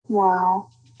Wow.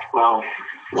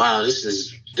 Wow, this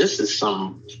is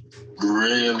some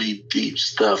really deep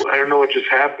stuff. I don't know what just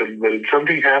happened, but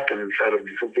something happened inside of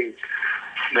me. Something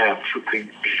snapped, something.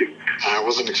 I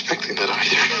wasn't expecting that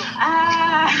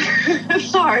either.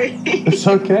 Sorry. It's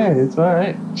okay. It's all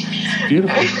right. It's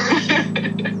beautiful.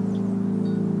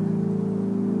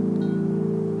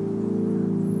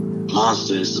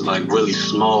 Monster is like really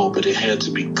small, but it had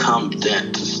to become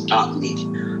that to stop me.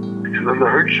 And then the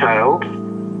hurt child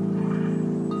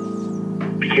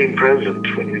became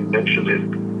present when you mentioned it.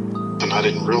 And I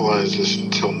didn't realize this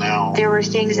until now. There were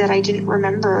things that I didn't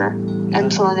remember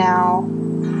until now.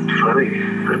 Funny, I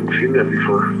haven't seen that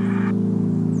before.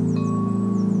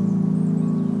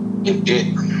 And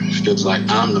it feels like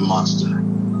I'm the monster.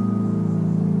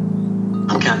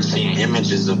 I'm kind of seeing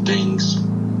images of things.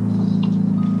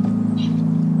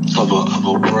 Of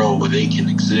a world where they can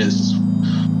exist.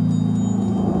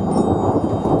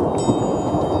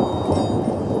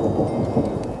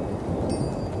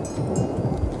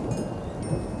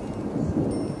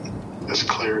 This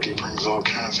clarity brings all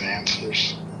kinds of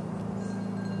answers.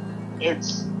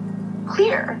 It's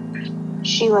clear.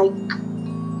 She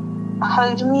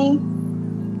hugged me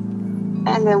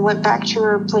and then went back to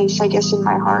her place, I guess, in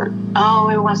my heart. Oh,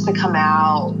 it wants to come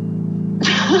out.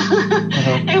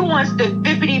 It wants to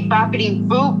bippity boppity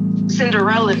boop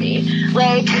Cinderella me.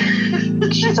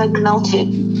 She's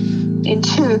melted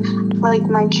into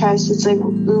my chest. It's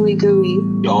ooey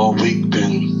gooey. All week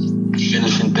been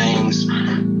finishing things,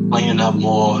 cleaning up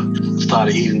more,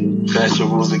 started eating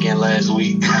vegetables again last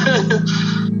week.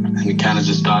 And it kind of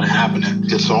just started happening.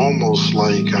 It's almost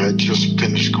like I just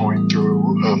finished going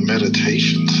through a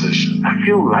meditation session. I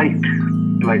feel light.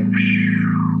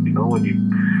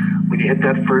 When you hit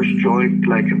that first joint,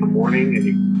 in the morning,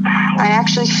 and I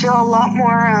actually feel a lot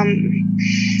more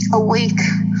awake.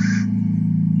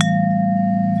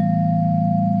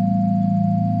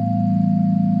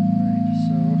 Alright,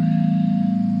 so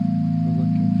we're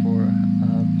looking for a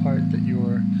part that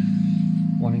you're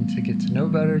wanting to get to know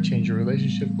better, change your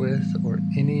relationship with, or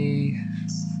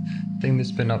anything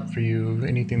that's been up for you,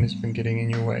 anything that's been getting in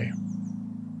your way.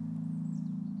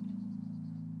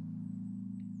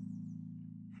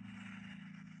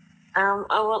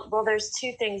 Well, there's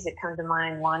two things that come to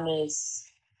mind. One is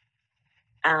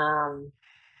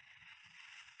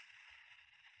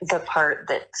the part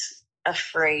that's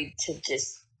afraid to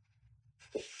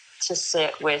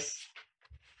sit with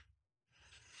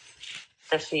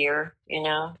the fear,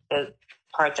 the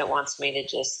part that wants me to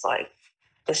just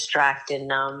distract and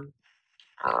numb.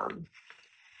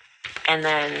 And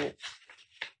then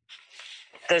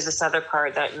there's this other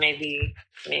part that maybe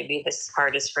this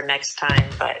part is for next time,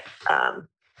 but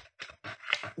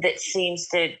that seems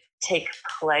to take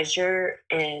pleasure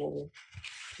in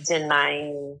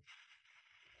denying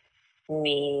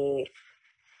me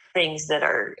things that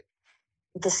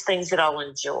I'll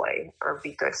enjoy or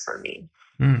be good for me.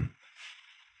 Mm.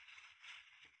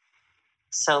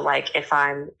 So if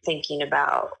I'm thinking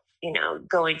about,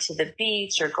 going to the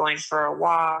beach or going for a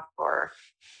walk or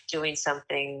doing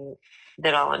something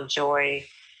that I'll enjoy,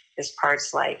 this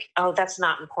part's oh, that's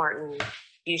not important.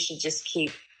 You should just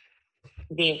keep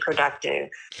being productive,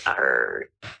 or,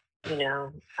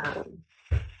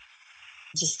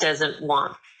 just doesn't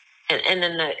want. And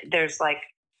then there's I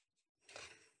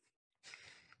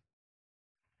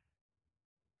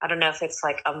don't know if it's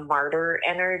a martyr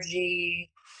energy,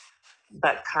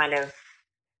 but kind of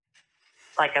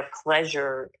a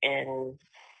pleasure in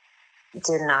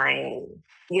denying.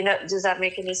 Does that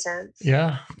make any sense?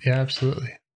 Yeah,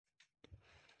 absolutely.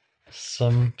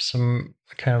 Some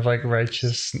kind of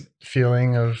righteous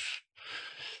feeling of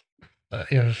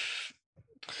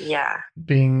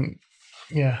being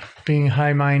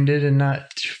high-minded and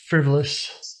not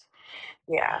frivolous.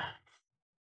 Yeah.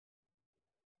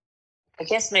 I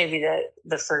guess maybe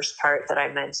the first part that I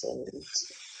mentioned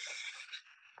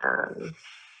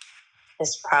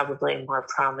is probably more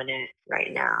prominent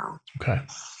right now. Okay.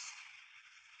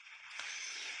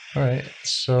 All right.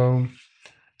 So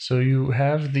you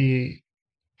have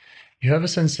a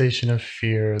sensation of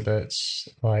fear that's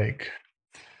like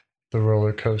the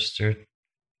roller coaster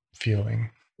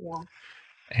feeling. Yeah.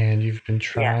 And you've been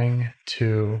trying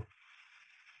to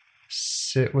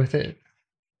sit with it.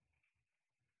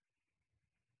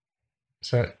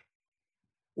 Is that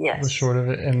the short of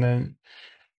it?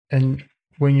 And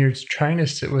when you're trying to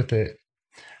sit with it,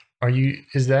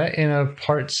 is that in a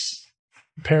parts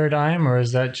paradigm, or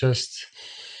is that just,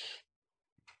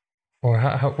 or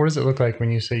what does it look like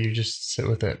when you say you just sit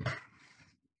with it?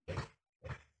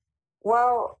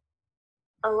 Well,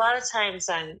 a lot of times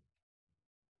I'm,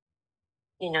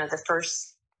 the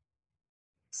first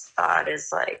thought is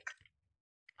like,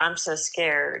 I'm so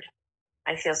scared.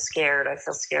 I feel scared. I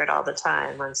feel scared all the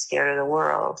time. I'm scared of the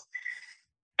world.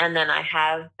 And then I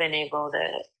have been able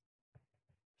to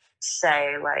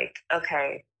say, like,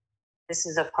 okay, this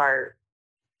is a part.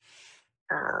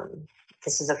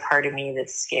 This is a part of me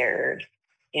that's scared,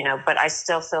 but I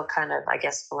still feel kind of, I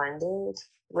guess, blended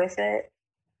with it.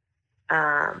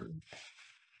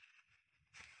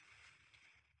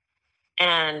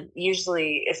 And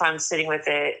usually if I'm sitting with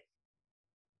it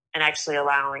and actually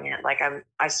allowing it, like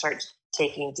I start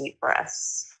taking deep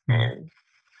breaths and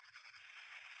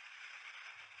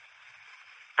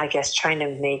I guess trying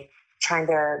to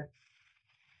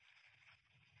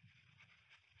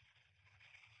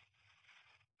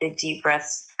the deep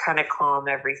breaths kind of calm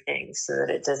everything so that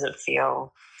it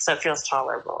feels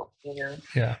tolerable,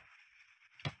 Yeah.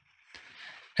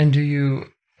 And do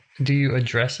you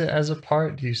address it as a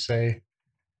part? Do you say,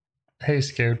 "Hey,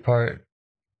 scared part,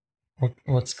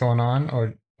 what's going on?"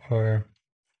 Or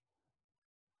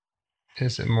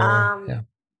is it more? Yeah.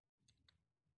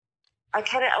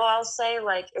 I'll say,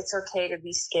 like, it's okay to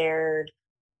be scared,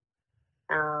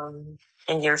 and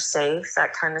you're safe,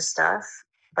 that kind of stuff.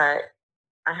 But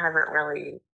I haven't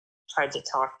really tried to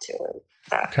talk to it,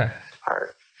 that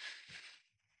part.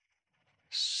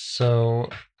 So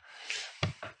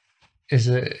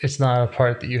it's not a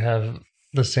part that you have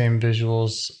the same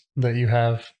visuals that you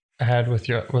have had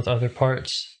with other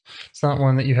parts? It's not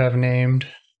one that you have named?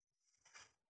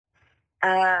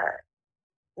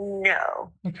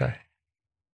 No. Okay.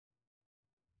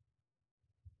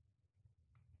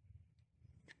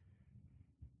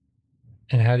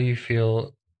 And how do you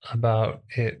feel about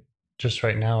it just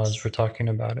right now as we're talking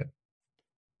about it?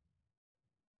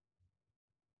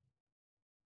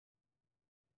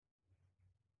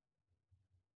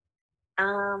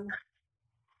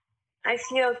 I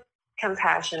feel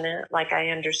compassionate, like I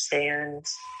understand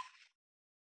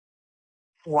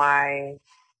why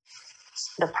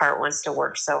the part wants to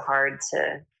work so hard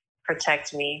to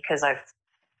protect me, because I've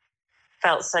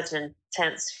felt such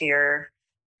intense fear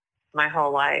my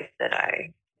whole life that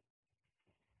I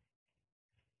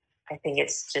think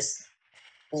it's just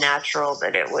natural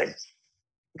that it would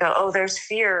go, oh, there's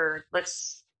fear,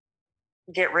 let's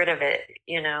get rid of it,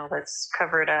 let's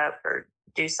cover it up or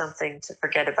do something to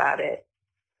forget about it.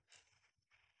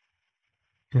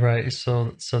 Right.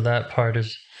 So that part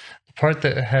is the part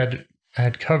that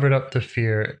had covered up the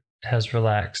fear, has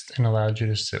relaxed and allowed you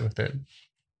to sit with it.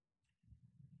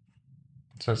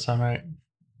 Does that sound right?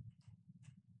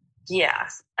 Yeah.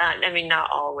 I mean, not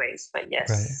always, but yes.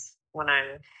 Right. When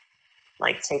I'm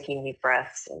like taking deep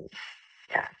breaths and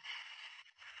yeah.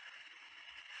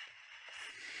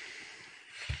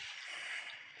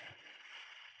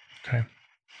 Okay.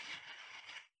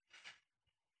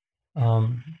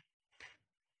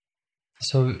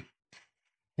 So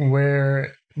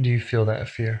where do you feel that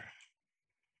fear?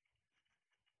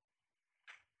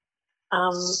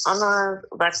 On the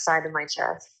left side of my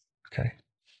chest. Okay.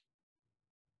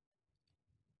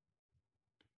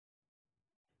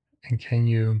 And can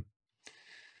you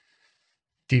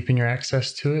deepen your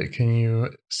access to it? Can you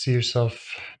see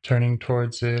yourself turning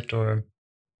towards it, or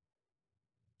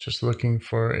just looking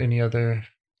for any other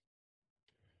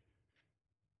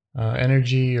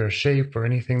energy or shape or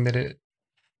anything that it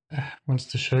wants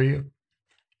to show you?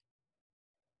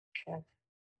 Okay.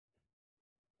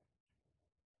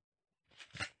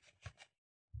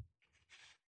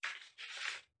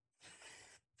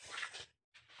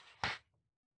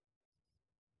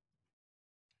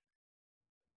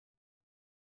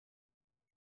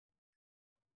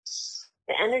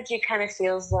 The energy kind of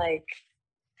feels like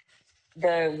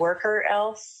the worker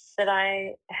elf that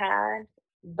I had,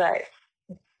 but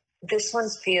this one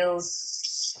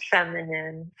feels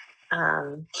feminine,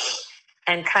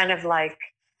 and kind of like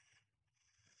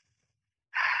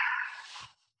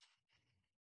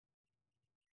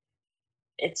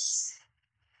it's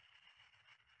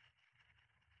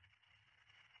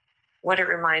what it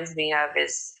reminds me of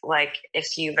is like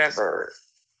if you've ever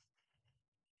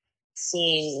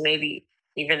seen, maybe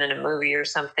even in a movie or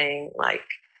something, like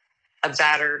a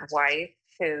battered wife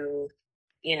who,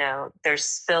 there's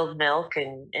spilled milk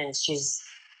and she's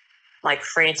like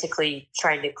frantically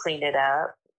trying to clean it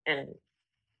up, and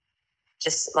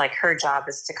just like her job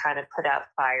is to kind of put out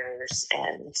fires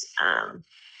and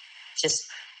just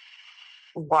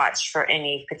watch for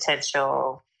any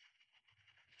potential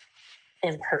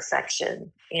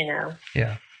imperfection,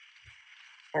 Yeah.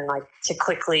 and like to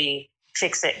quickly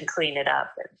fix it and clean it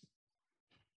up.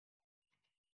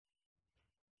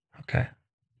 Okay.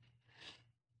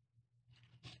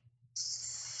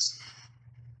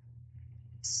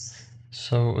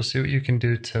 So we'll see what you can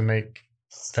do to make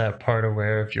that part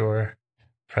aware of your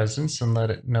presence and let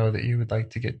it know that you would like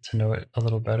to get to know it a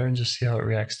little better and just see how it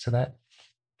reacts to that.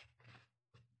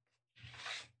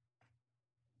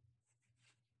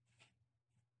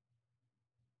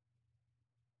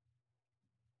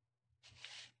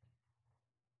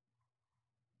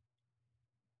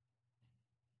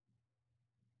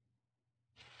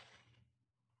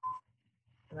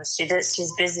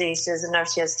 She's busy. She doesn't know if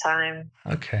she has time.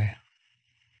 Okay.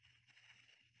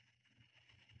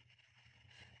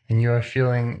 And you're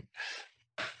feeling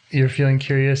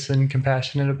curious and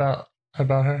compassionate about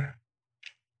her?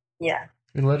 Yeah.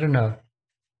 You let her know.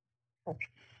 Okay.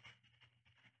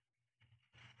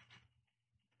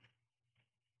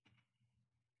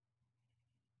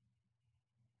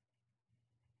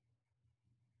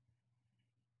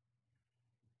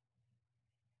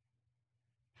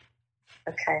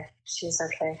 Okay. She's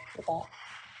okay with that.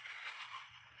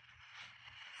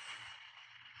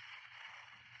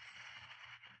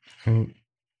 And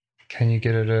can you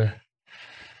get her to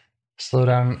slow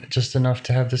down just enough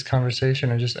to have this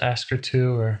conversation, or just ask her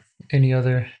to, or any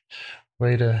other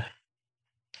way to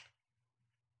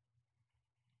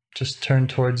just turn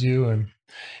towards you? And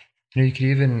you could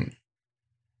even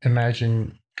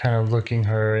imagine kind of looking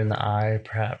her in the eye,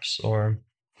 perhaps, or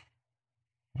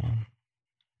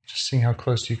just seeing how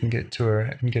close you can get to her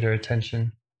and get her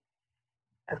attention.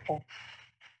 Okay.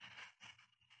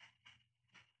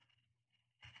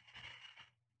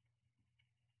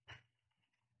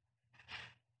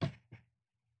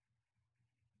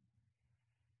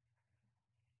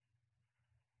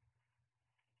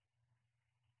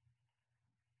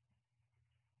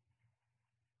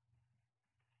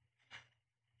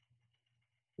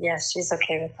 Yes, she's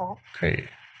okay with that. Great.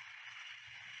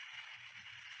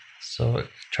 So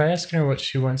try asking her what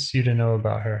she wants you to know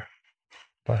about her,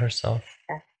 about herself.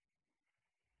 Okay.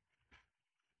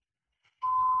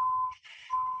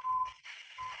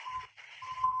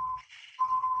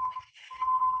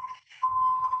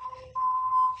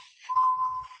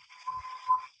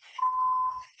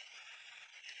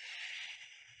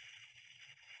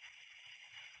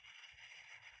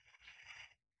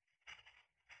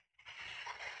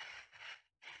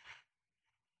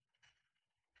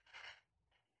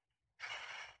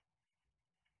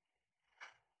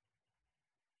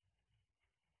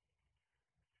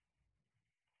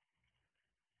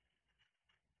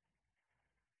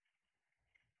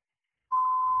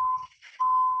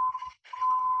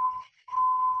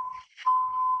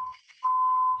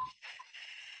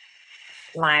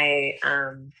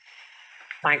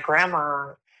 My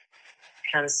grandma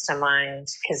comes to mind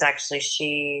because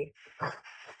actually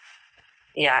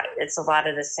it's a lot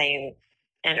of the same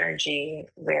energy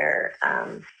where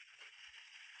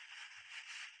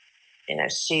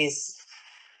she's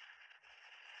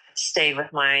stayed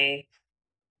with my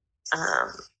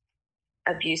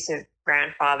abusive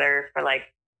grandfather for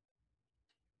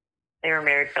they were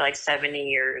married for 70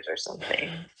 years or something.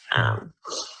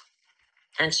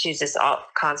 And she's just all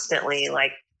constantly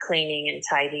cleaning and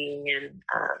tidying and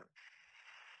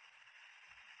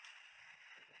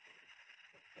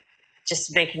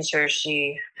just making sure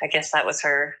I guess that was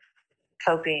her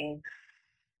coping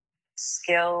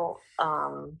skill,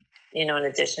 in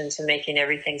addition to making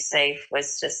everything safe,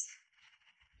 was just,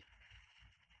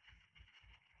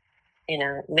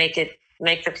 make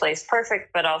the place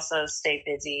perfect, but also stay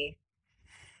busy.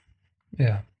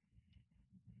 Yeah.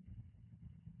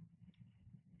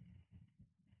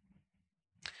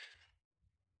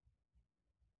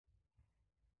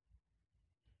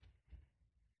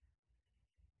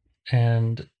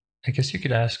 And I guess you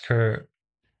could ask her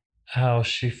how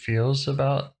she feels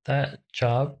about that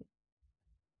job.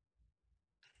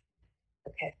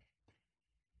 Okay.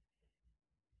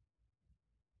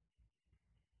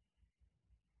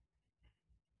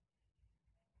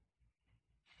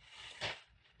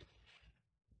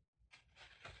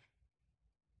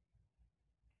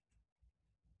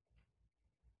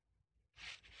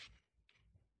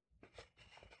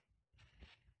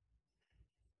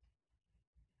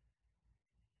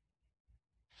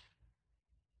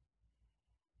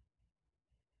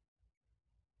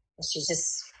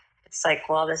 It's like,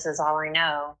 well, this is all I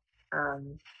know.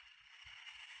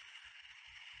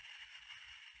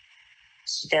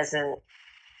 She doesn't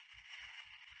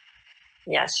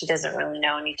really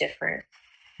know any different.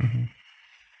 Mm-hmm.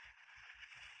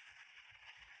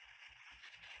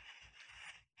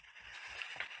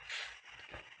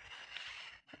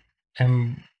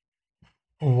 And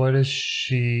what is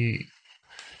she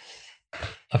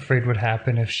afraid would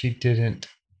happen if she didn't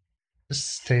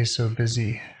stay so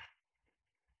busy?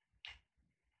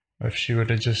 or if she were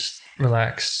to just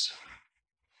relax.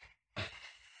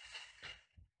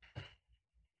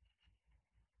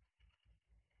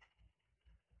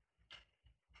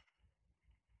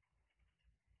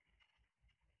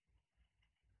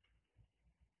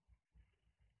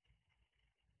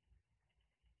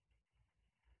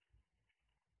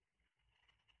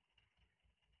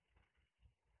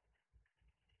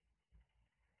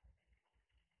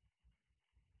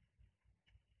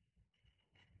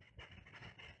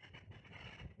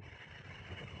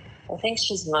 I think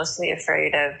she's mostly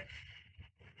afraid of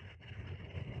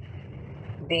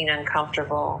being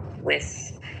uncomfortable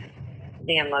with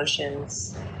the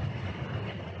emotions.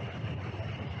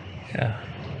 Yeah.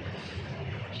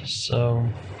 So,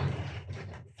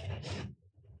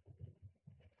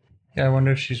 yeah, I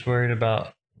wonder if she's worried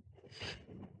about,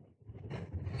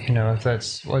 if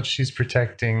that's what she's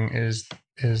protecting is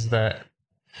that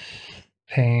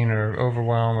pain or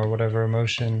overwhelm or whatever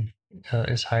emotion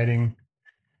is hiding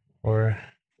or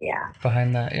Yeah.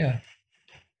 behind that. Yeah.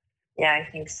 Yeah,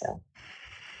 I think so.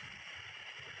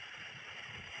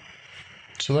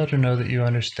 So let her know that you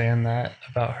understand that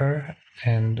about her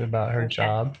and about her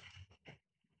job.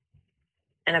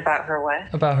 And about her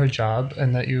what? About her job,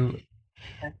 and that you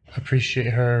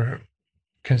appreciate her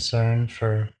concern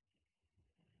for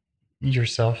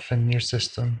yourself and your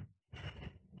system.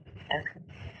 Okay.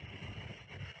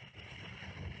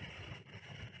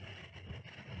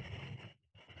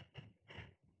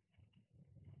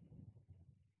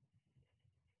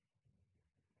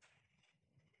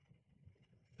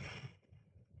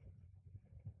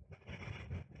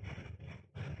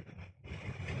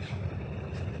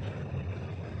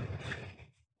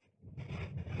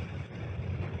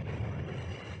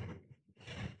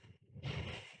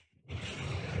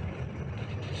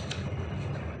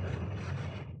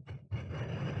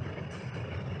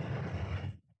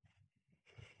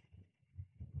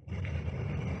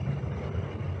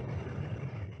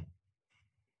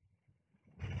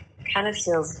 Kind of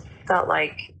felt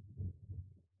like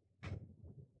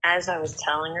as I was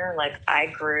telling her, like I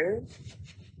grew.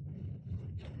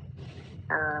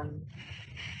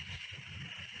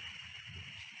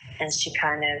 And she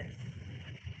kind of,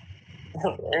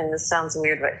 and this sounds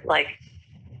weird, but like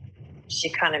she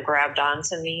kind of grabbed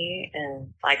onto me,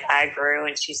 and like I grew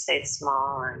and she stayed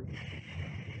small, and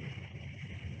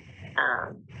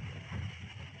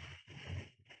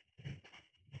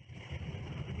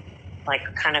like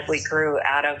kind of we grew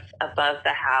out of above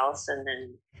the house, and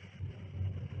then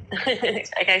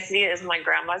like I see it as my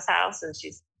grandma's house, and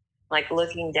she's like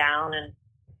looking down and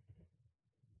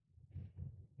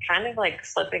kind of like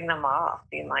slipping them off,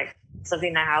 being like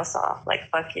slipping the house off, like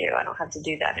fuck you, I don't have to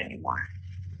do that anymore.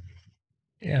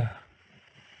 Yeah.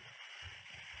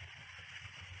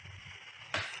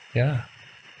 Yeah.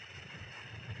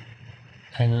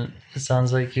 And it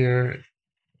sounds like you're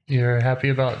happy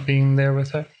about being there with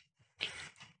her.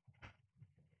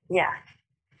 Yeah.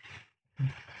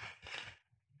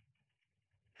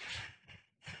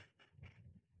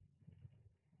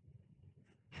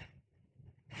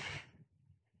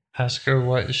 Ask her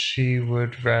what she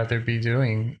would rather be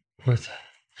doing with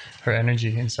her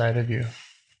energy inside of you.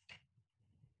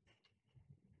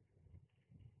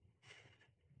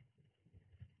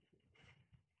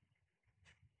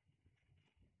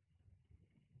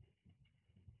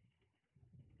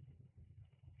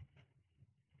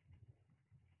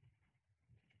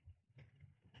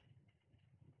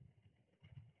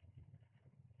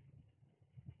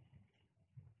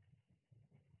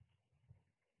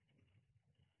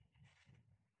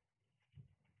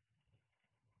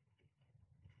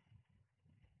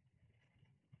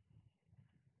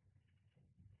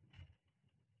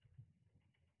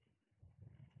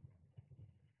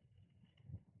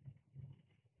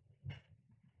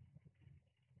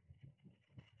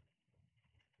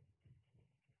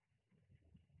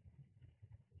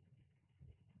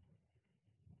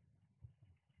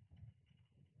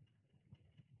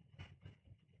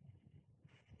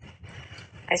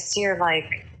 I see her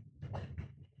like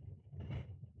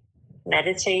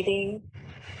meditating.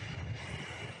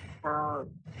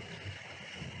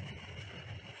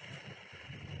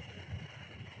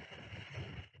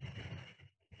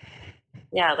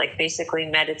 Yeah, like basically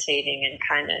meditating and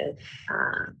kind of,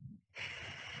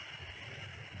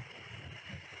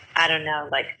 I don't know,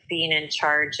 like being in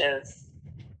charge of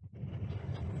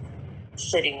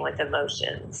sitting with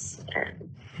emotions. And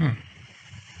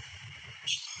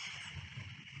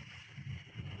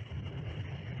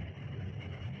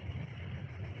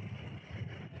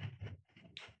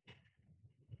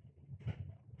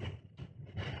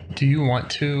do you want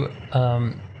to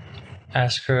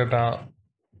ask her about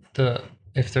the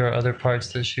if there are other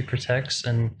parts that she protects,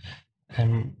 and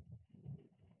and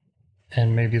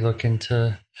maybe look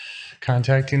into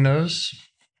contacting those.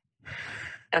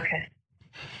 Okay.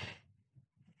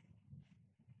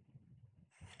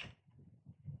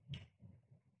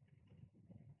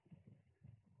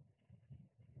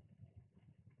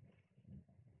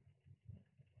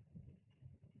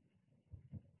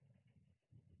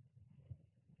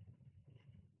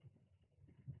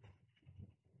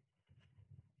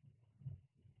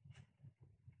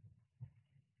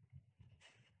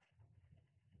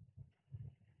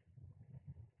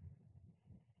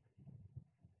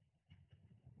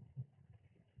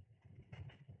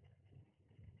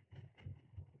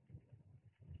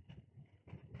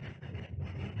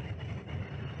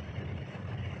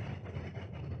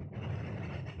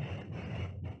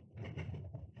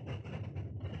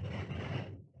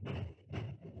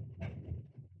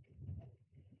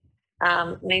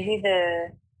 Maybe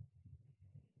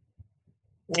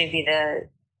the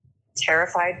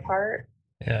terrified part.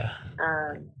 Yeah.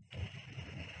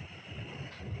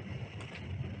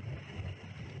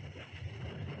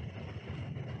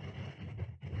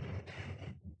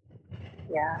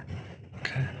 Yeah.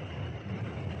 Okay.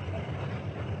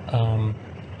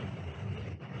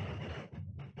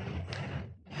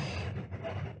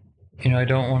 I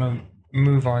don't want to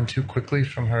move on too quickly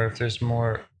from her if there's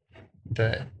more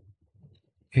that,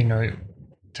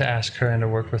 to ask her and to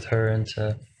work with her and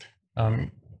to,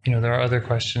 there are other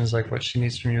questions like what she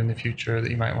needs from you in the future that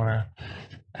you might want to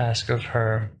ask of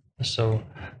her. So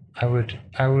I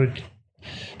would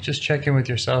just check in with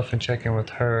yourself and check in with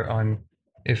her on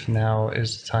if now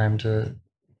is the time to,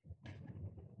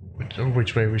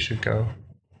 which way we should go.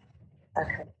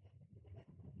 Okay.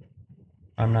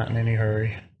 I'm not in any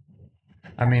hurry.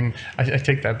 I mean, I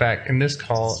take that back. In this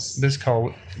call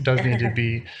does need to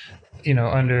be,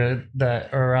 under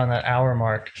that or around that hour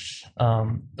mark.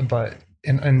 But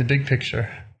in the big picture.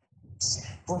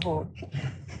 Mm-hmm.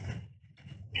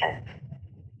 Okay.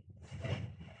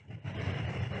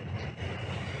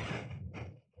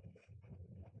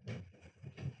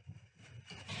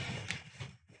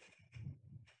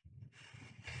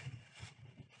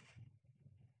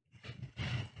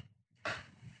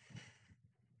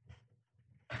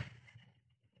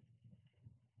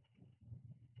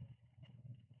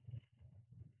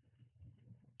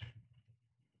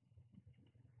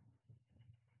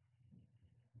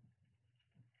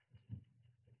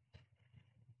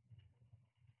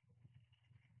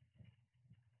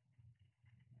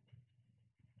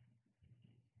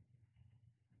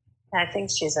 I think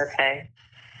she's okay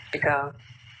to go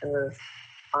and move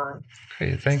on.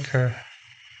 Great, thank her.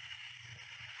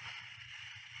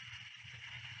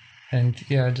 And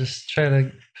yeah, just try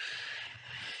to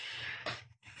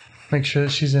make sure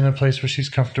that she's in a place where she's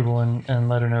comfortable, and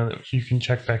let her know that you can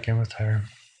check back in with her.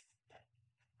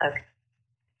 Okay.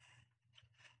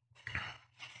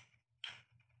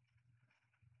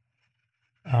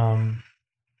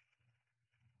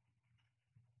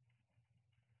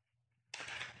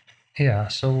 Yeah,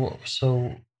 so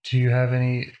do you have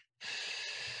any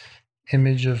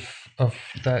image of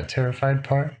that terrified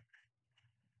part?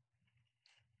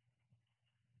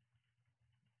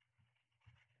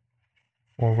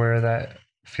 Or where that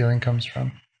feeling comes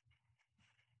from?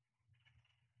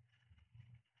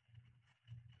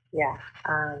 Yeah.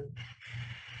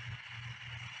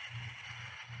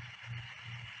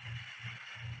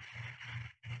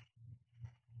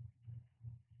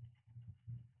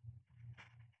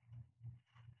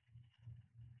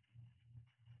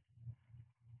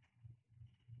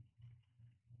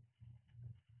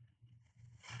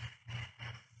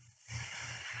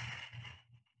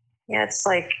 Yeah, it's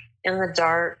like in the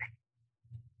dark.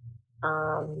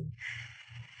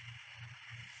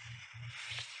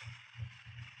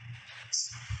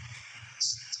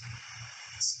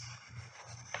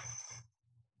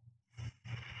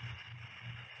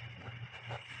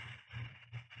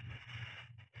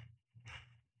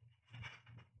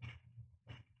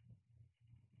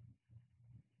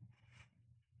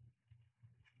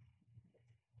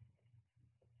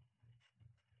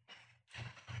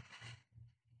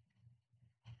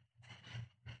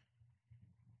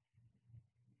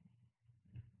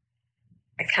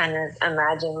 I kind of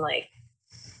imagine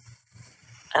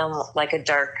like a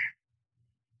dark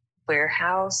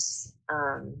warehouse,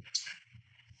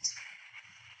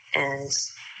 and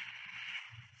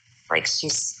like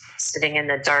she's sitting in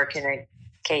the dark in a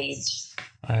cage.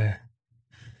 And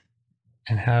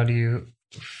how do you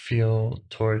feel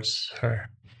towards her?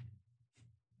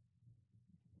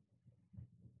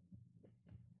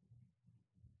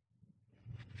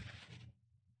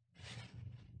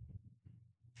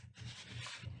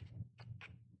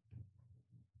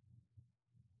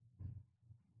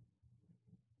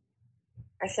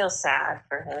 I feel sad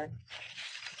for her.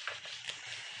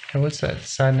 And what's that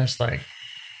sadness like?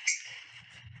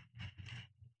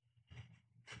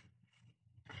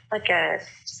 Like a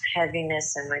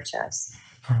heaviness in my chest.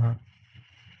 Uh-huh.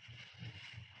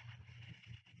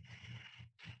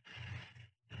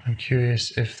 I'm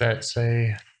curious if that's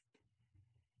a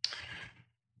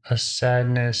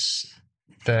sadness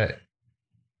that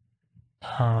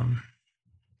um,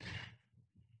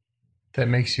 that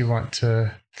makes you want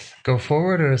to go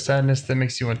forward, or a sadness that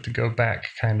makes you want to go back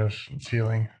kind of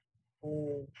feeling.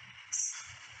 Mm.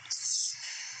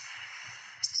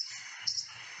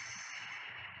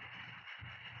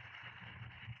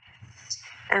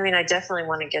 I mean, I definitely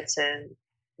want to get to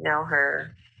know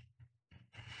her.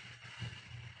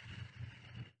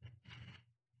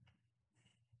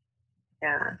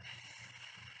 Yeah.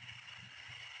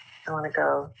 I want to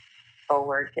go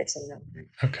forward, get to know her.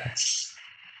 Okay.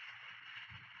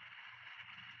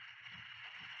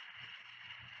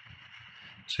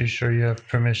 So you sure you have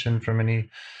permission from any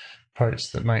parts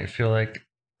that might feel like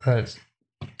that's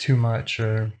too much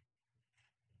or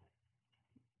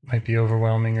might be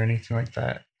overwhelming or anything like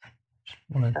that?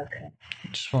 Okay.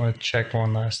 Just want to check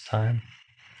one last time.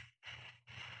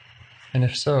 And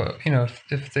if so,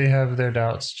 if they have their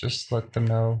doubts, just let them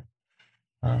know.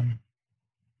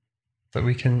 But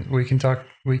we can talk.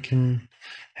 We can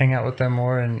hang out with them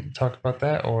more and talk about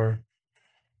that, or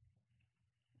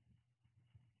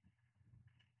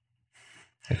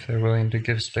if they're willing to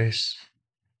give space,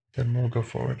 then we'll go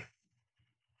forward.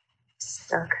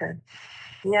 Okay.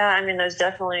 Yeah, I mean, there's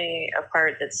definitely a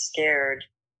part that's scared.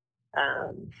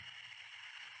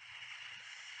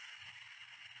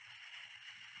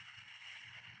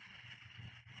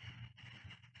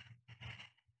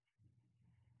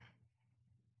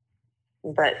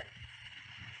 But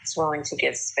it's willing to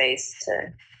give space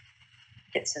to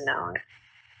get to know it.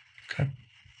 Okay.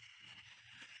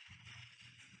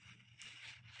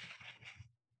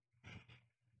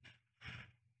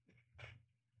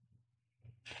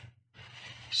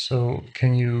 So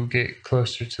can you get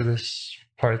closer to this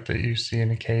part that you see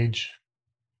in a cage?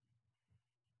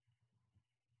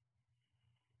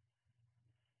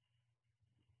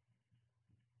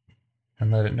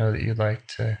 And let it know that you'd like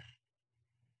to,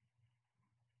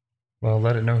 well,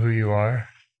 let it know who you are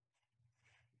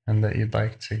and that you'd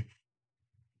like to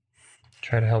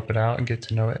try to help it out and get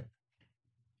to know it.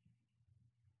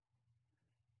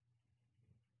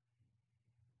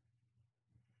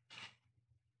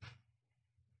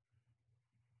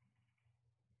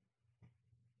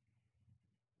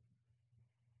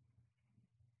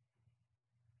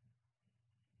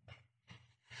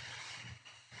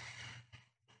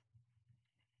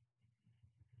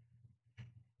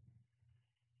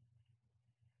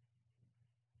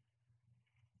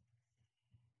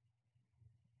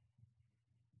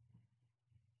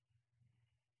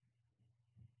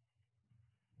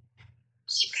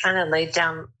 She kind of laid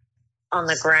down on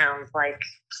the ground, like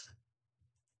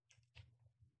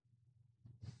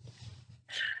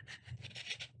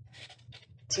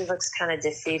she looks kind of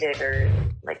defeated or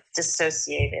like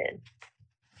dissociated.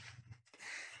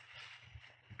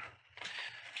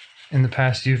 In the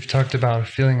past, you've talked about a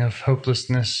feeling of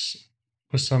hopelessness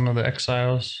with some of the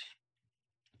exiles.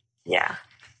 Yeah.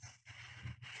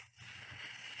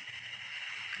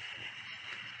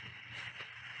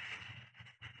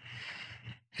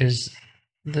 Is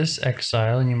this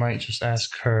exile, and you might just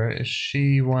ask her, is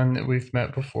she one that we've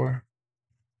met before?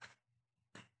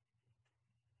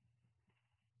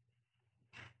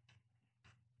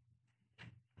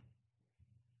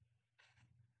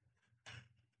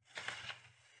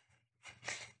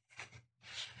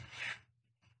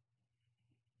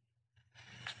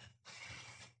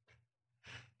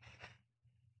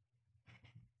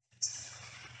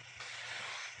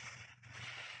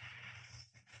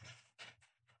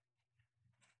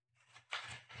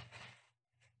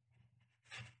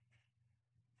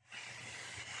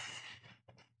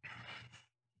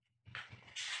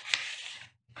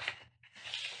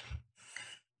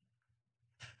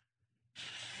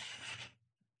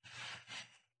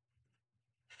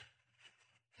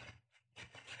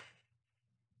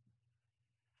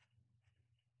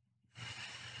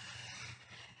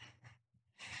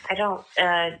 I don't,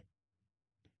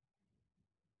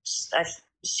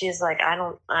 she's like, I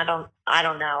don't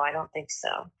know. I don't think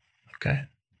so. Okay.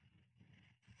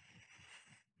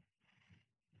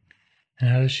 And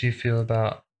how does she feel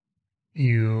about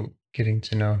you getting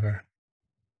to know her?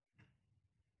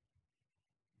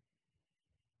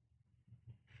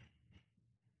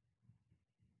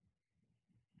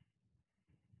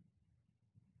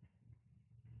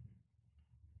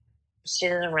 She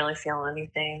didn't really feel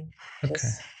anything. Okay.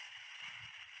 Just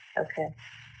okay.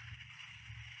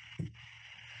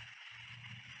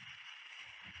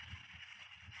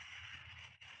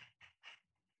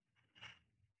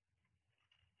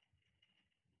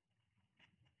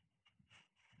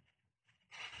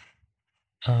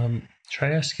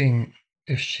 Try asking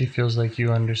if she feels like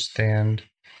you understand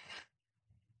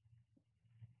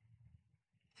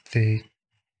the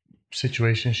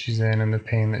situation she's in and the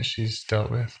pain that she's dealt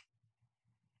with.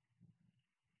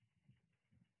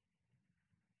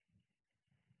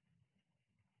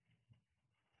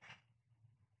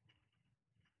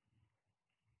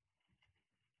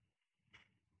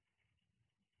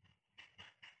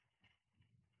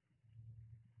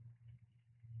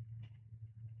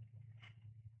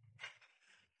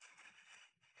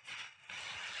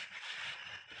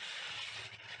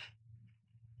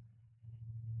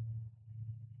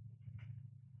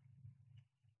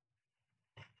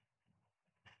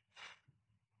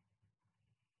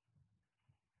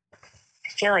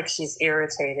 I feel like she's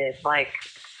irritated. Like,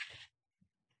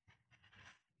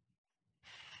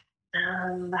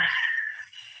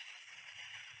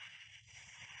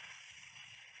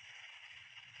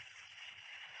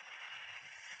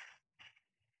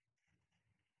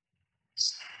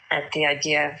 at the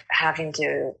idea of having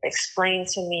to explain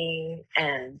to me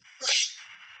and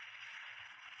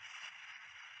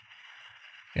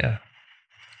Yeah.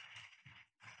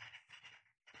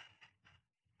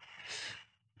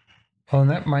 Well,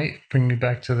 and that might bring me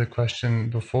back to the question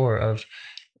before of,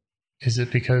 is it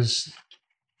because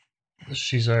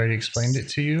she's already explained it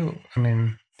to you? I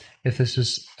mean, if this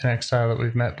is an exile that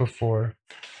we've met before,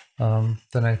 then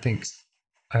I think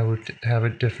I would have a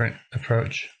different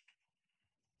approach.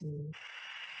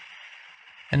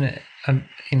 And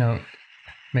you know,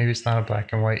 maybe it's not a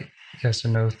black and white yes or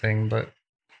no thing, but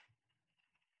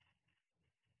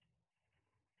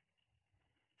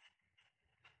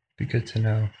be good to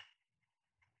know.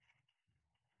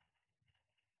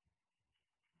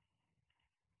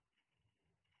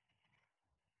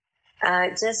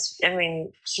 I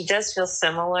mean, she does feel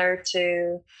similar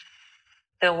to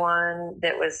the one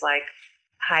that was like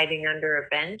hiding under a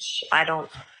bench. I don't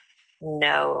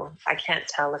know. I can't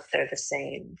tell if they're the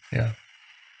same. Yeah.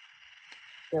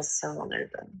 Feels similar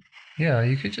though. Yeah,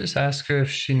 you could just ask her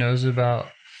if she knows about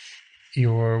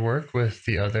your work with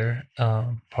the other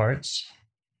parts.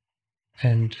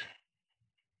 And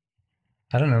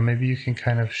I don't know, maybe you can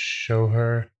kind of show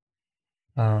her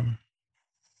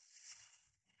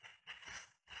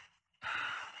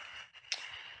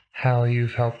how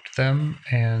you've helped them,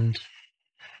 and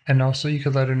also you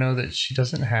could let her know that she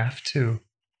doesn't have to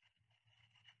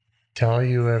tell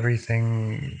you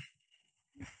everything.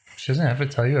 She doesn't have to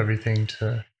tell you everything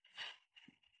to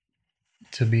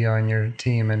be on your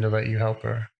team and to let you help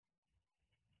her.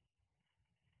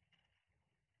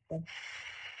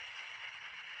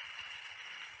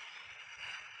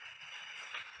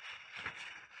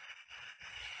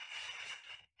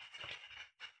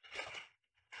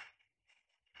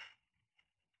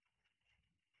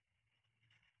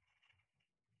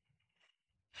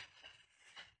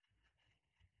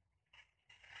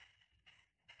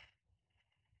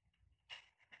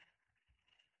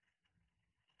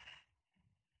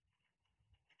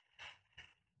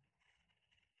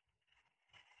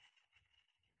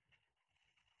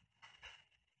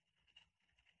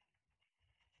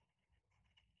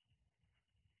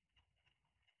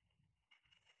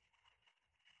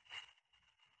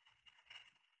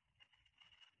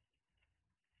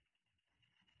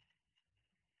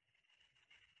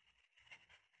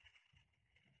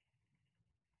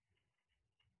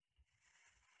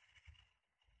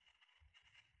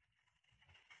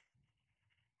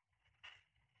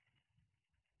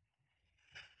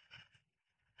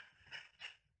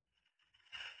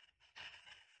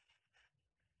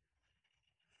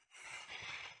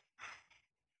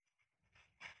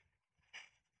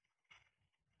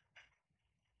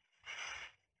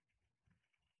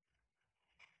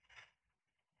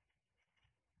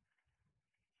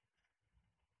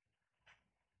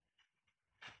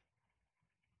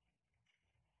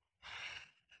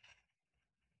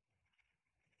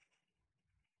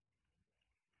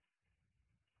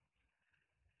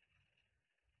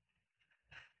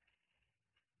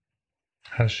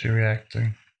 How's she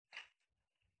reacting?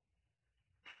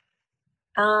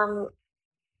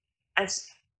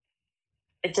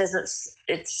 It doesn't.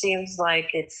 It seems like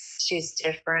she's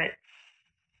different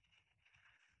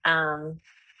than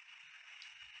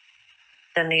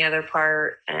the other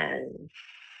part, and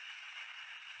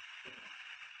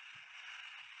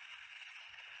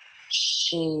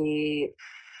she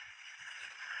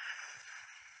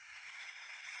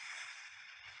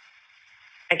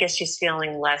I guess she's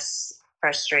feeling less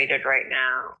frustrated right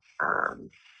now.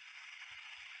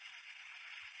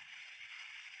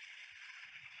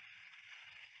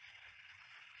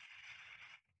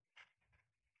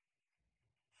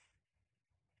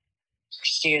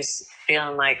 She was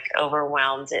feeling like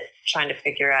overwhelmed at trying to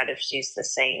figure out if she's the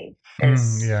same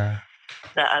as Yeah.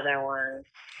 the other one.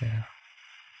 Yeah.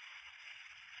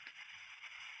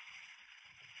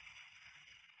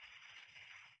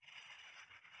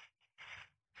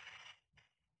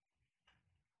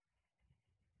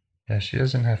 Yeah, she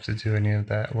doesn't have to do any of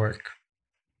that work.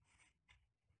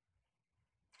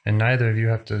 And neither of you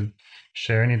have to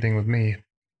share anything with me.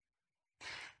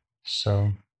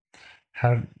 So,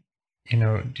 how,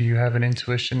 do you have an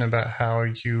intuition about how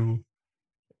you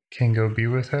can go be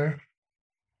with her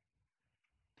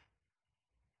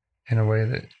in a way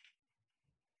that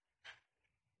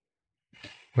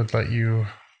would let you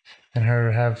and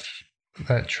her have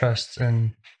that trust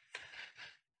and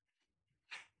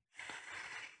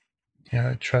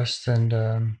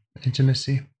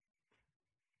intimacy?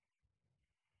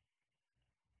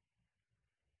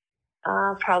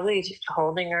 Probably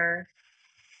holding her.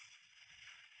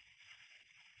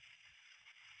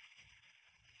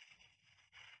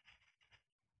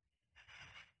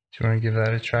 Do you want to give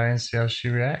that a try and see how she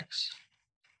reacts?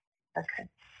 Okay.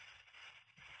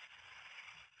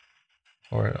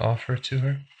 Or offer to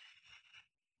her?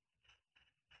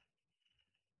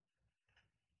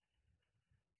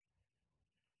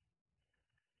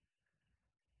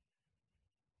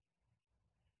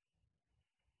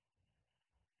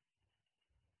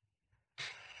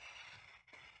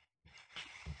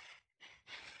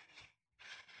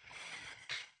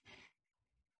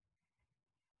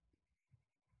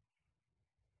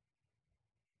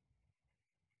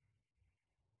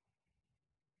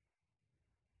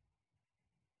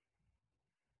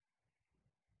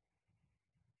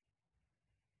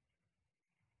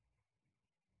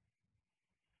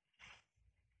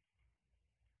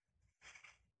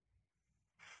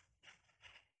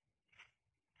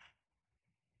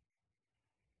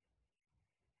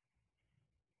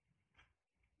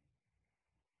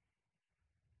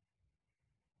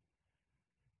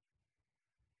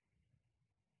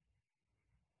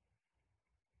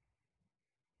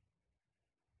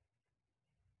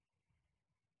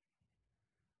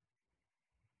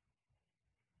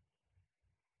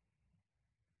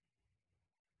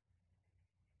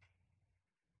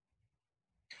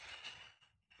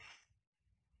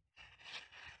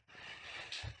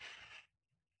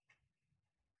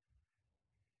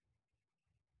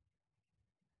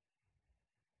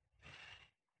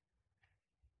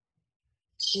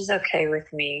 She's okay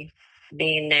with me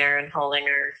being there and holding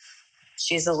her.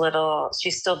 She's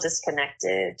still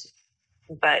disconnected,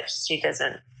 but she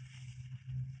doesn't,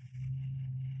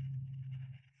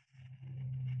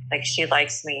 like, she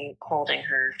likes me holding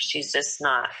her. She's just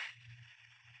not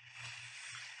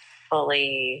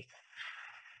fully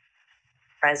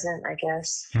present, I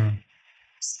guess.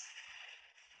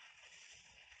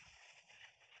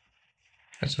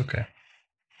 That's okay.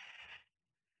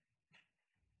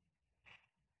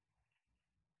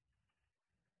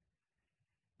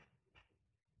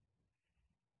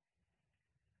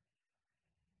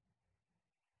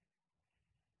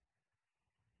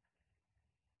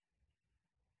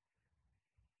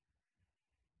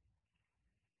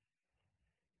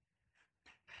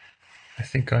 I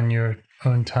think on your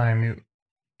own time, you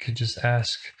could just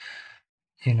ask,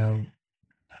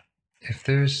 if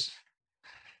there's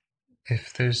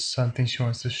something she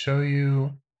wants to show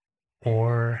you,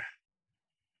 or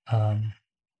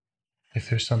if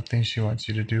there's something she wants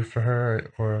you to do for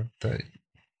her, or that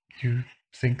you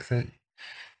think that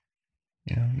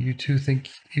you two think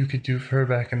you could do for her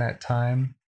back in that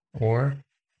time, or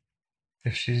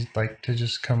if she'd like to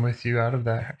just come with you out of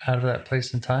that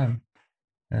place and time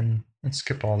and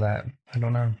skip all that. I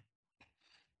don't know.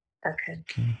 Okay.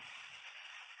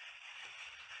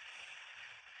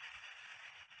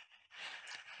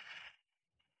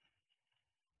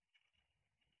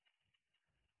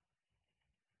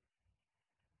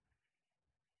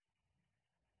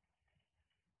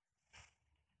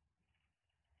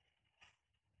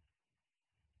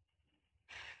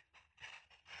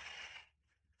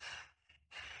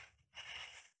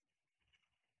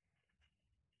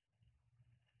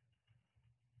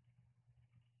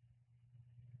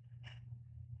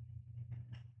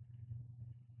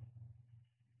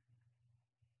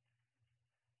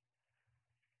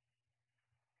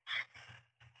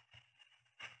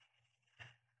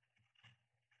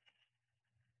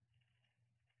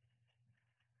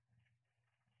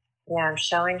 Yeah, I'm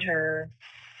showing her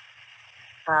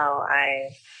how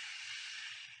I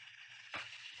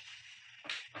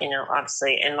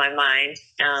obviously in my mind,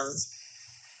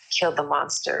 killed the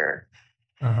monster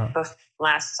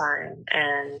last time,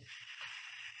 and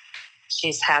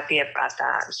she's happy about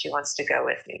that. She wants to go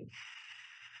with me.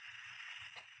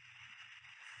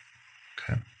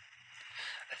 Okay.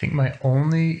 I think my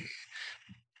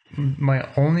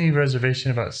only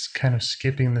reservation about kind of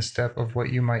skipping the step of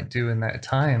what you might do in that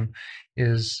time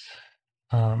is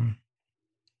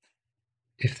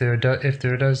if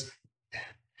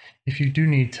you do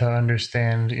need to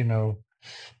understand,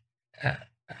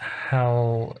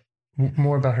 how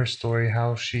more about her story,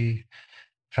 how she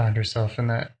found herself in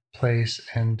that place,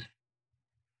 and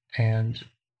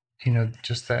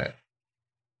just that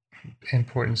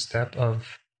important step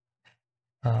of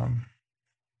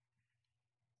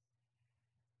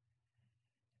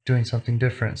doing something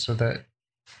different, so that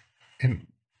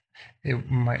it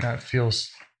might not feel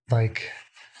like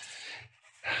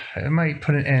it might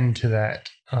put an end to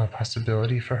that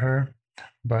possibility for her.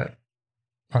 But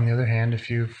on the other hand, if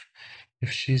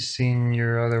she's seen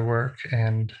your other work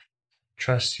and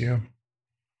trusts you,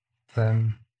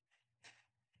 then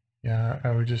yeah,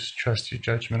 I would just trust your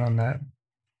judgment on that.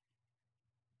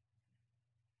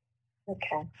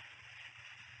 Okay.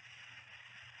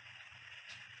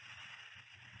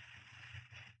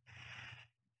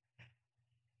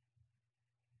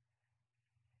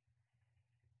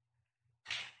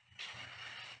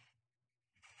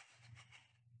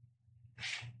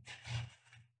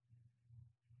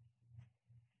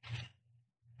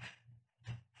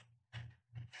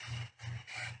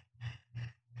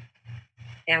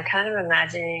 Yeah, I'm kind of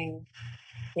imagining,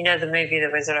 the movie The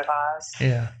Wizard of Oz.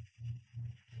 Yeah.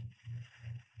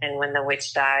 And when the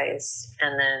witch dies,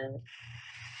 and then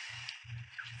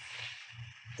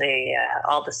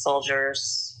all the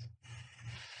soldiers,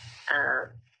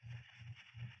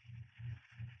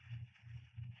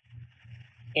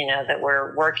 that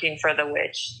were working for the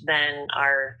witch, then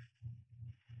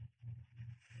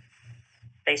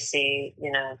they see,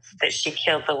 that she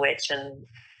killed the witch, and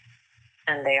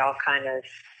they all kind of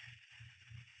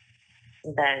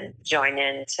then join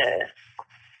in to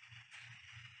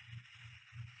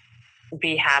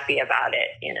be happy about it,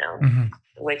 Mm-hmm.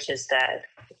 The witch is dead.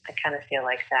 I kind of feel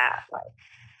like that, like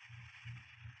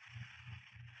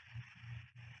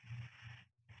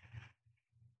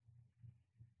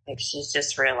she's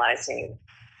just realizing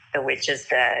the witch is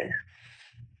dead.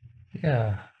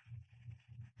 Yeah.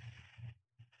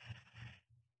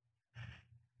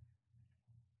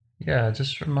 Yeah,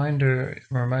 just reminder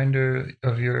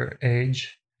of your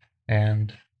age,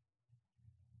 and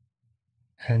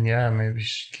yeah, maybe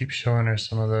keep showing her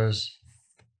some of those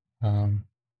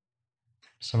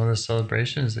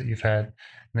celebrations that you've had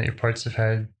and that your parts have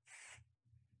had,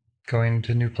 going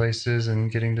to new places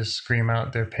and getting to scream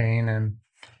out their pain and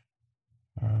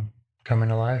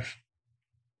coming alive.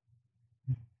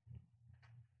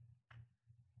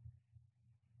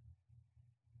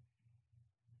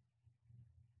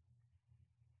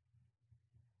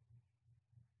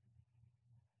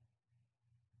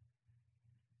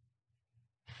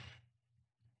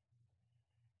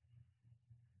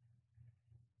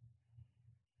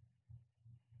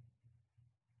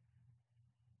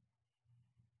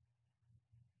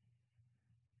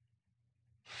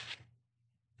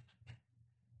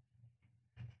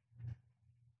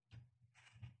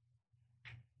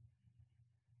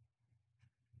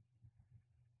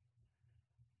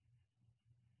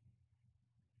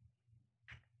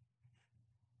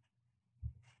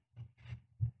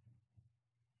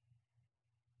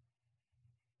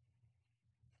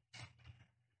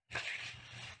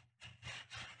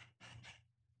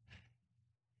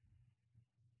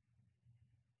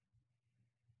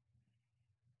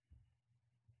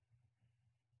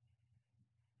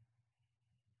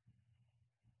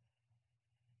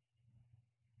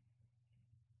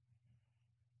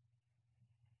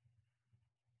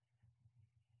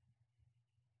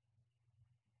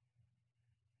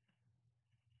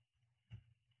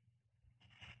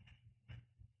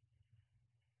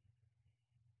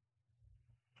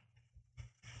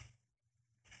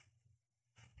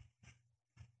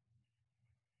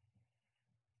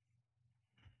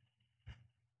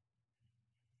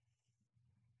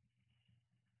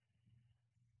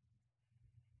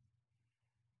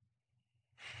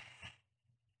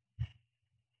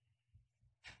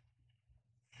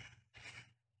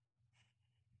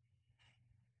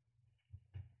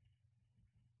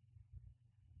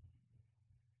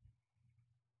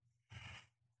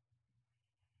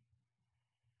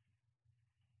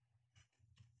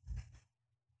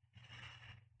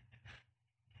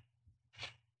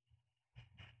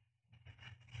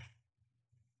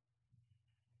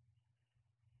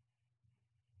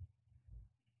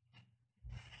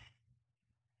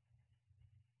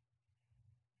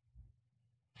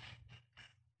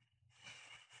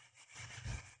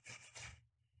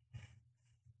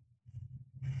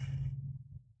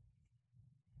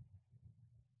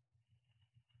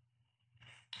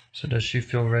 So does she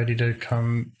feel ready to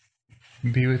come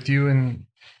be with you and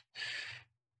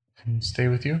stay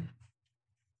with you?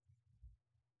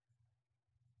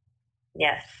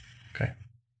 Yes. Okay.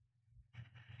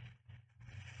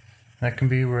 That can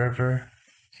be wherever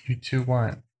you two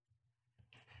want.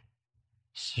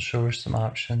 So show her some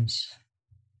options,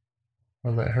 or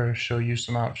let her show you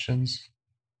some options.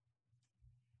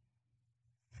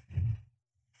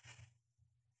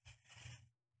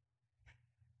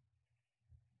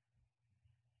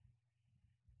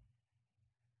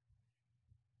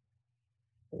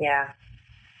 Yeah.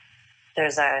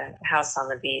 There's a house on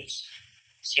the beach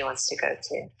she wants to go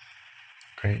to.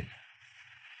 Great.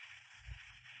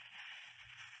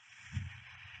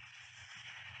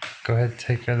 Go ahead,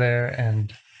 take her there,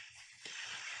 and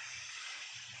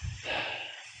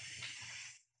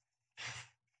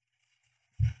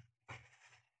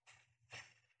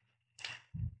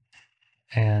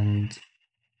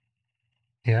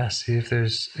yeah, see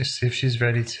if she's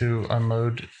ready to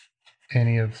unload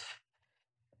any of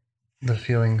the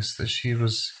feelings that she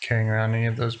was carrying around, any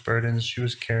of those burdens she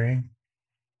was carrying.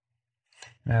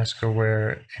 And ask her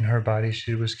where in her body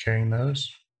she was carrying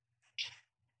those.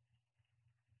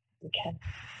 Okay.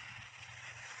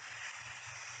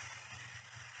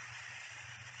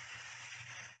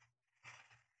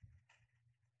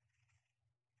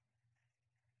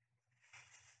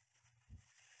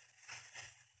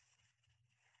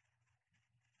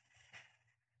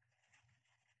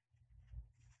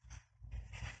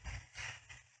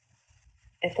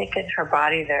 I think in her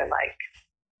body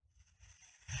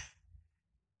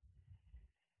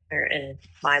or in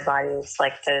my body, it's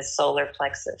like the solar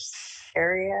plexus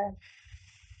area.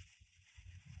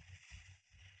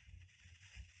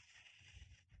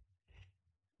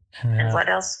 And what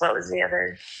else? What was the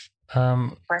other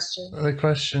question? The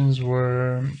questions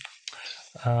were,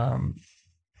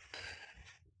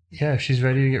 if she's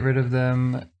ready to get rid of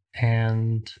them,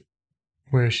 and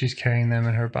where she's carrying them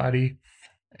in her body,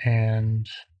 and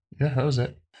yeah, that was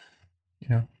it.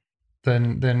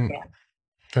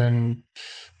 Then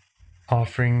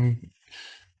offering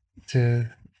to,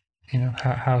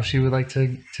 how she would like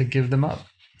to give them up.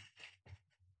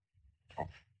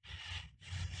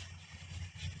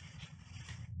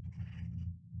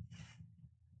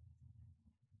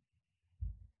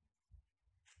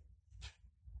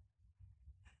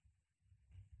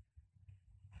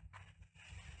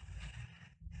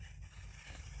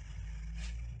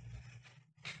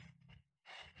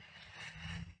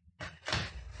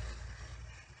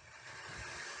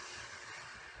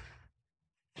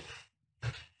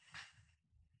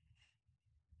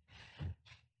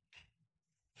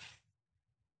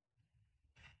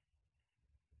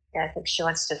 Yeah, I think she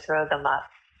wants to throw them up.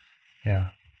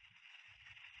 Yeah.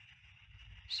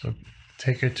 So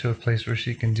take her to a place where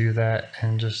she can do that,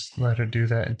 and just let her do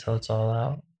that until it's all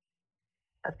out.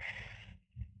 Okay.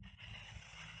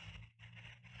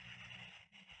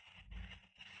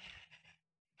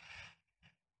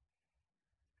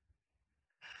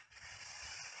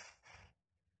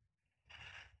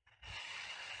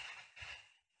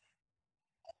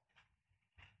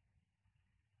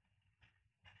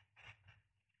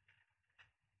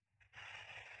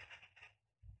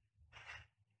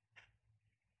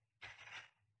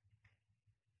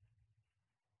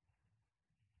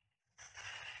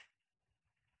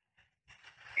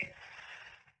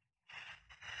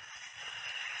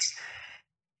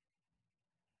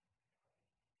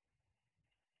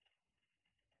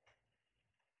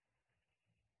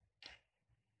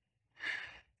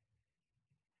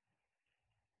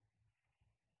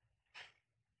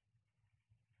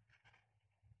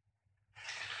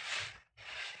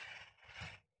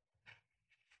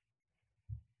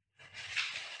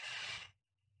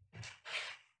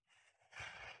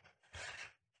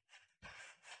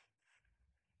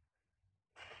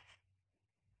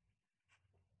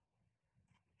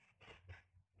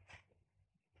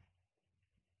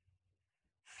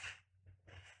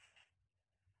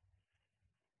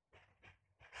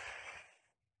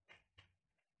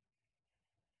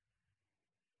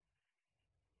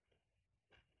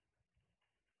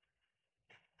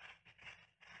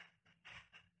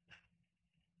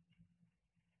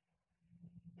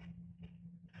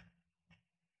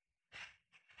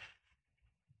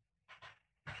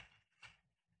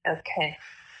 Okay.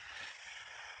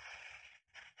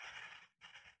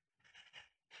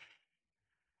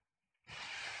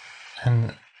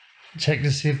 And check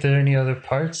to see if there are any other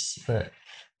parts that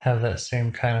have that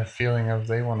same kind of feeling of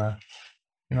you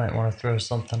might want to throw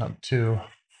something up too.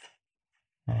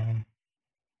 Can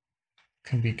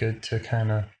be good to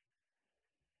kind of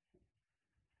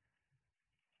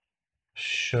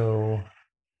show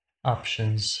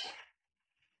options.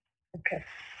 Okay.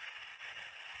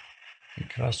 It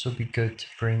could also be good to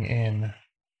bring in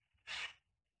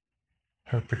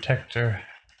her protector,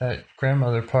 that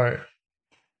grandmother part.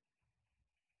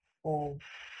 Mm.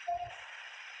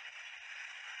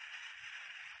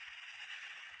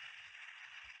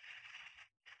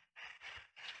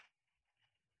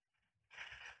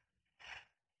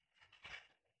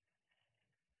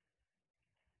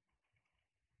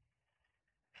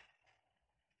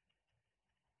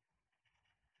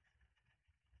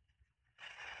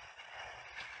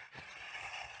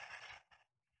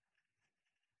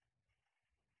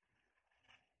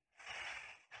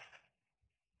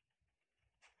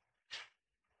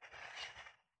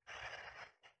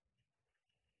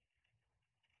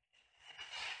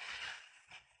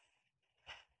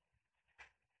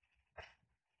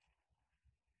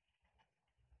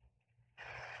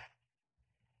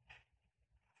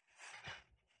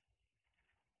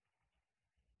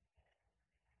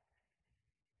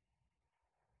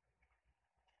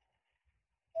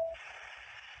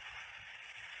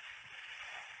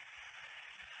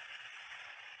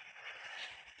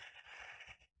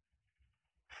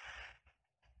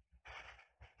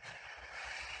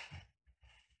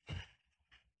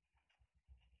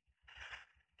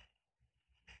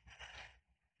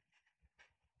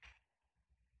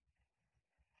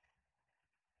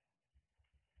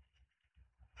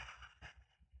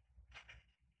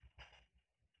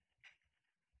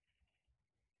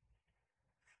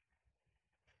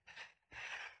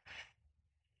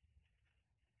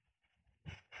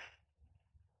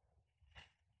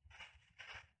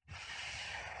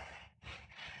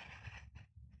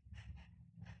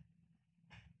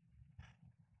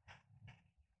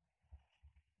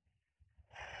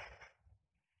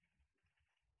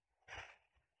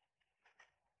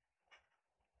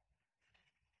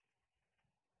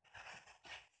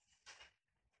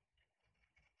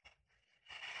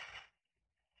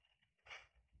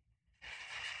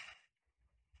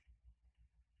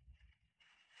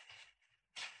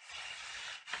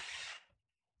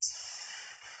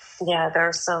 Yeah,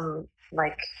 there's some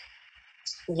like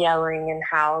yelling and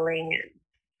howling and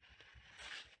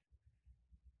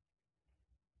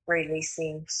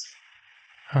releasing.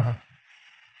 Huh.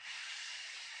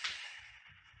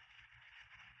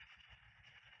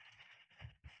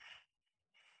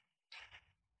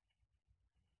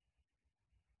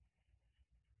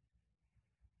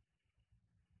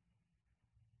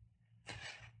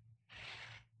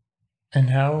 And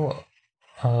how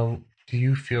do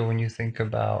you feel when you think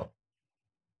about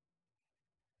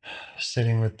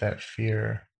sitting with that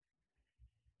fear,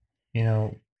 you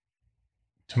know,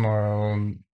 tomorrow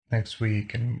and next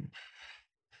week? And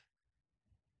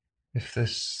if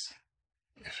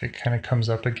it kind of comes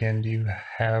up again, do you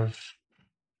have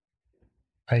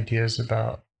ideas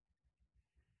about,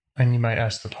 and you might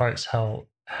ask the parts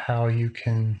how you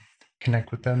can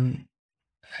connect with them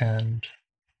and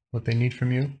what they need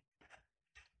from you?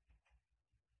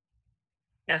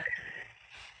 Okay.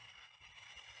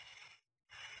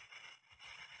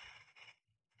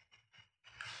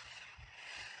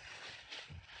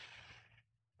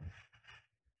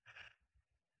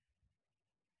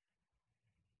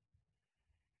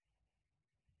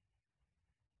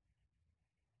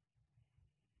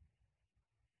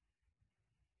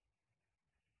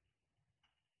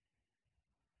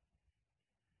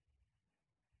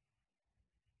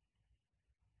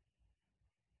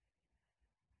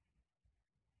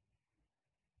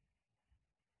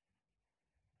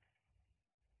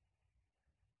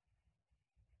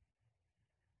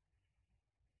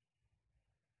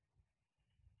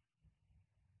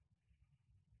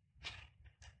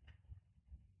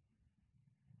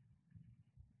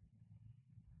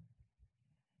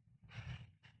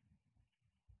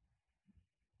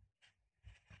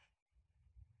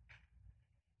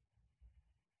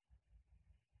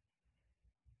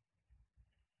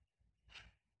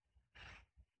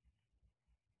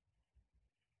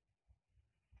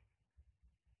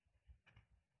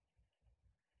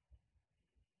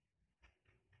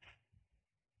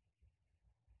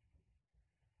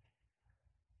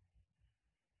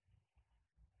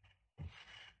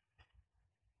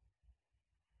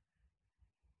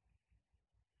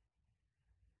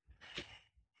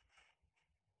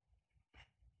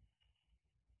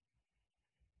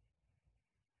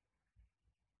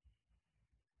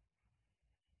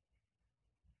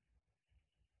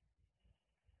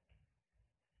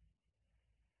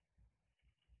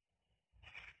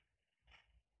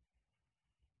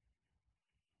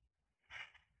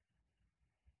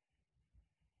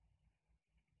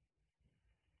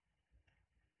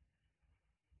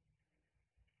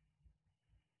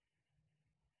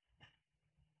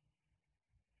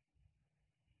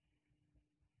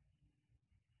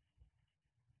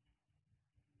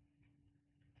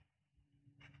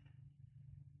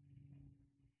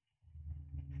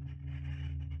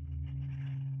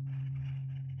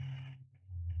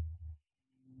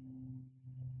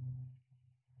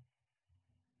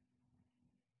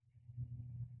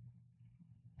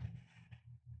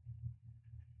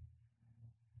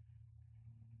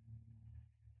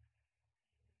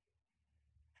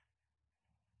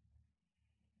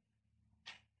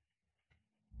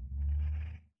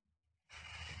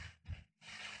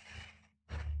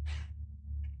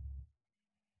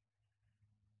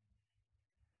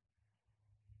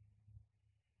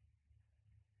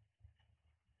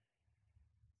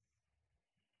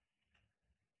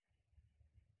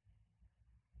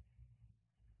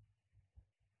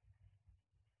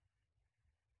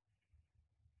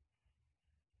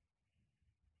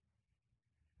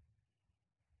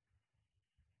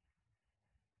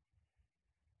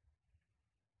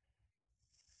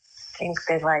 think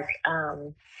they like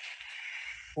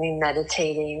me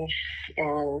meditating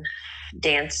and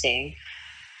dancing.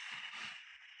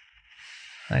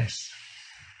 Nice.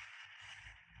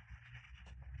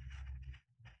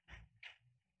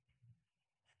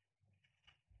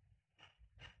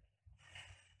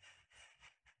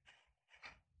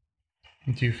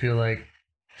 Do you feel like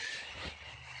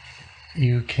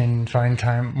you can find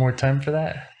more time for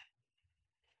that?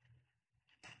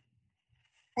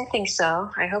 I think so.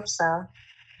 I hope so.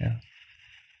 Yeah.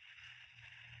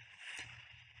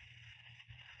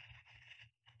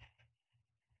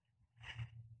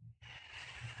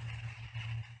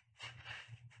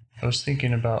 I was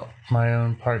thinking about my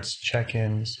own parts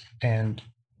check-ins, and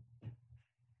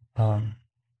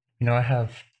I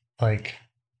have like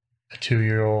a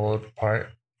 2-year-old part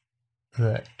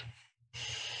that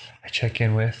I check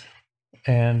in with,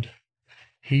 and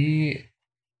he's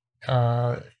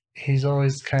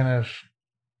always kind of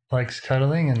likes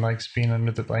cuddling and likes being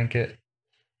under the blanket.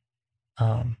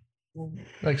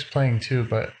 Likes playing too,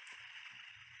 but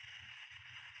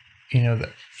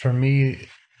that for me,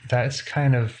 that's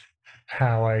kind of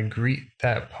how I greet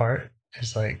that part,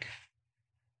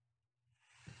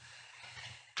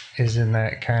 is in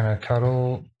that kind of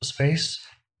cuddle space.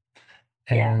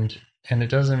 And it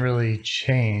doesn't really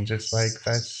change. It's like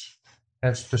that's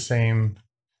the same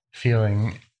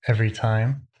feeling every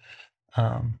time.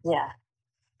 And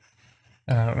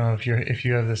I don't know if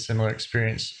you have this similar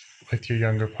experience with your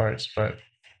younger parts, but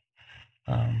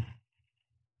I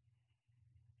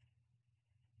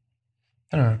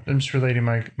don't know. I'm just relating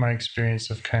my experience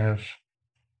of kind of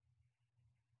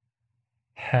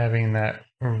having that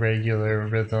regular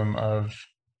rhythm of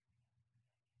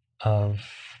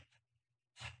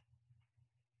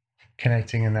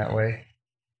connecting in that way.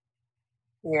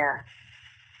 Yeah.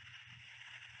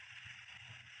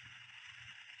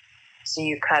 So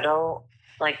you cuddle,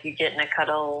 like you get in a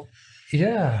cuddle.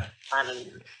 Yeah.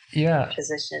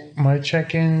 Position. My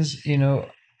check-ins,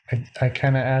 I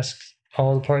kind of ask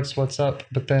all the parts what's up,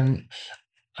 but then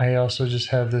I also just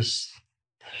have this,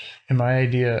 and my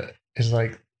idea is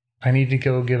like, I need to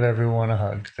go give everyone a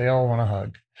hug. They all want a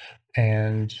hug.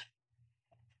 And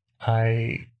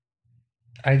I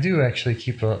do actually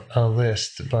keep a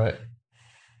list, but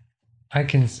I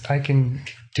can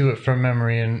do it from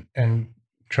memory and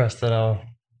trust that I'll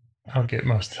get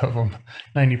most of them,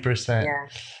 90%. Yeah.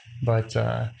 But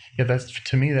that's,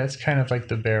 to me, that's kind of like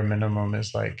the bare minimum,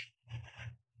 is like,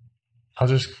 I'll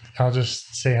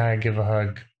just say hi, give a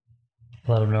hug,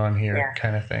 let them know I'm here,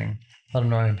 kind of thing. Let them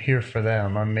know I'm here for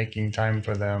them. I'm making time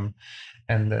for them,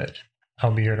 and that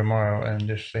I'll be here tomorrow. And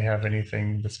if they have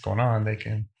anything that's going on, they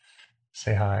can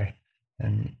say hi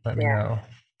and let me know.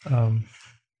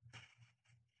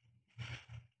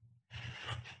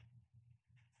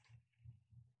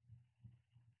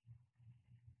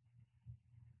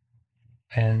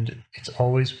 And it's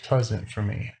always pleasant for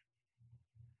me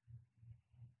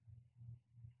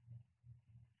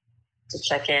to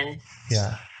check in.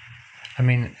 Yeah. I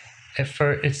mean, at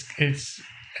first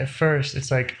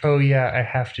it's like, oh yeah, I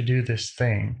have to do this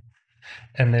thing.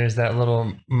 And there's that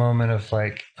little moment of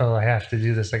like, oh, I have to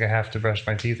do this. Like, I have to brush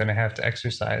my teeth and I have to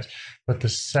exercise. But the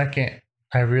second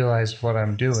I realize what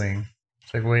I'm doing,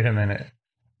 it's like, wait a minute,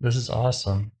 this is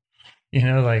awesome.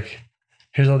 Like,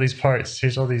 here's all these parts,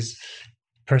 here's all these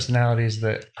personalities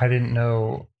that I didn't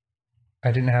know,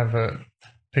 I didn't have a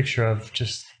picture of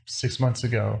just 6 months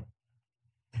ago,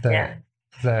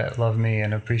 that love me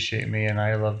and appreciate me, and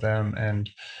I love them and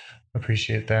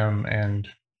appreciate them, and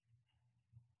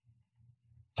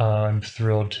I'm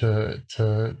thrilled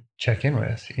to check in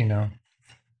with,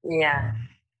 Yeah.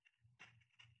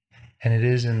 And it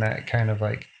is in that kind of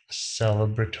like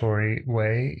celebratory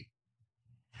way.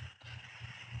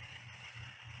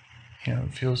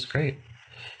 It feels great.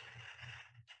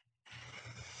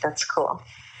 That's cool.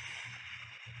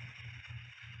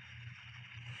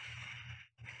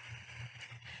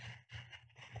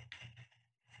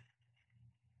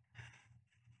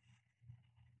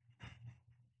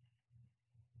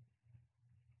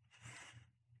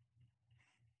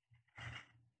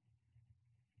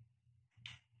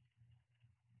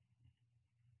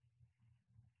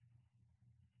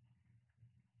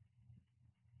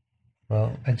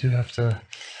 Well, I do have to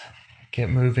get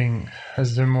moving.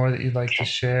 Is there more that you'd like to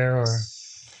share, or?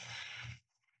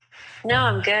 No,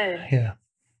 I'm good. Yeah.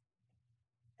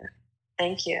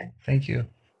 Thank you. Thank you.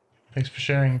 Thanks for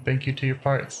sharing. Thank you to your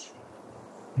parts.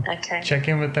 Okay. Check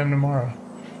in with them tomorrow.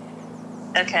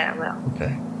 Okay, I will.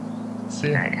 Okay. See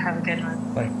you. All right, have a good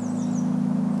one. Bye.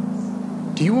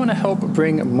 Do you want to help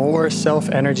bring more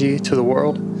self-energy to the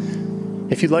world?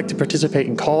 If you'd like to participate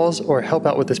in calls or help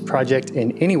out with this project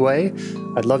in any way,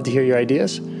 I'd love to hear your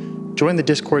ideas. Join the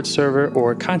Discord server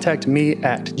or contact me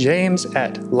at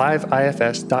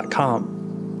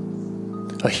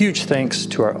james@liveifs.com. A huge thanks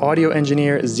to our audio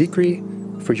engineer, Zikri,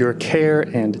 for your care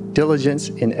and diligence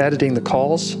in editing the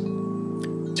calls.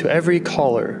 To every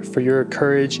caller for your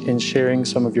courage in sharing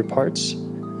some of your parts.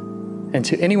 And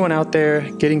to anyone out there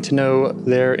getting to know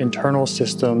their internal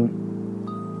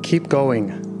system, keep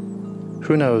going.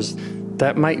 Who knows,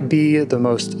 that might be the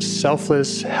most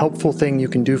selfless, helpful thing you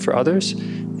can do for others,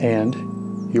 and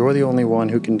you're the only one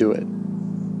who can do it.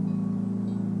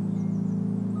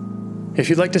 If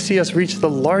you'd like to see us reach the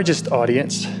largest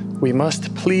audience, we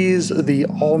must please the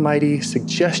almighty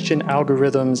suggestion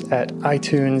algorithms at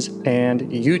iTunes and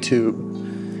YouTube,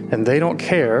 and they don't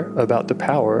care about the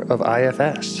power of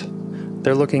IFS.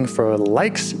 They're looking for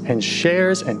likes and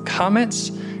shares and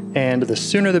comments, and the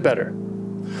sooner the better.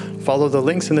 Follow the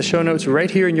links in the show notes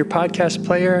right here in your podcast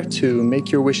player to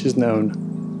make your wishes known.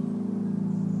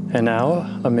 And now,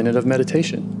 a minute of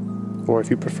meditation. Or if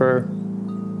you prefer,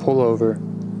 pull over.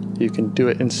 You can do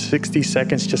it in 60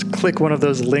 seconds. Just click one of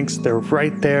those links. They're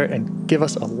right there, and give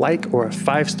us a like or a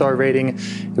 5-star rating.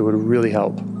 It would really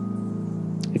help.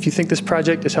 If you think this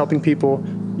project is helping people,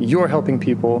 you're helping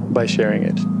people by sharing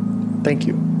it. Thank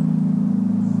you.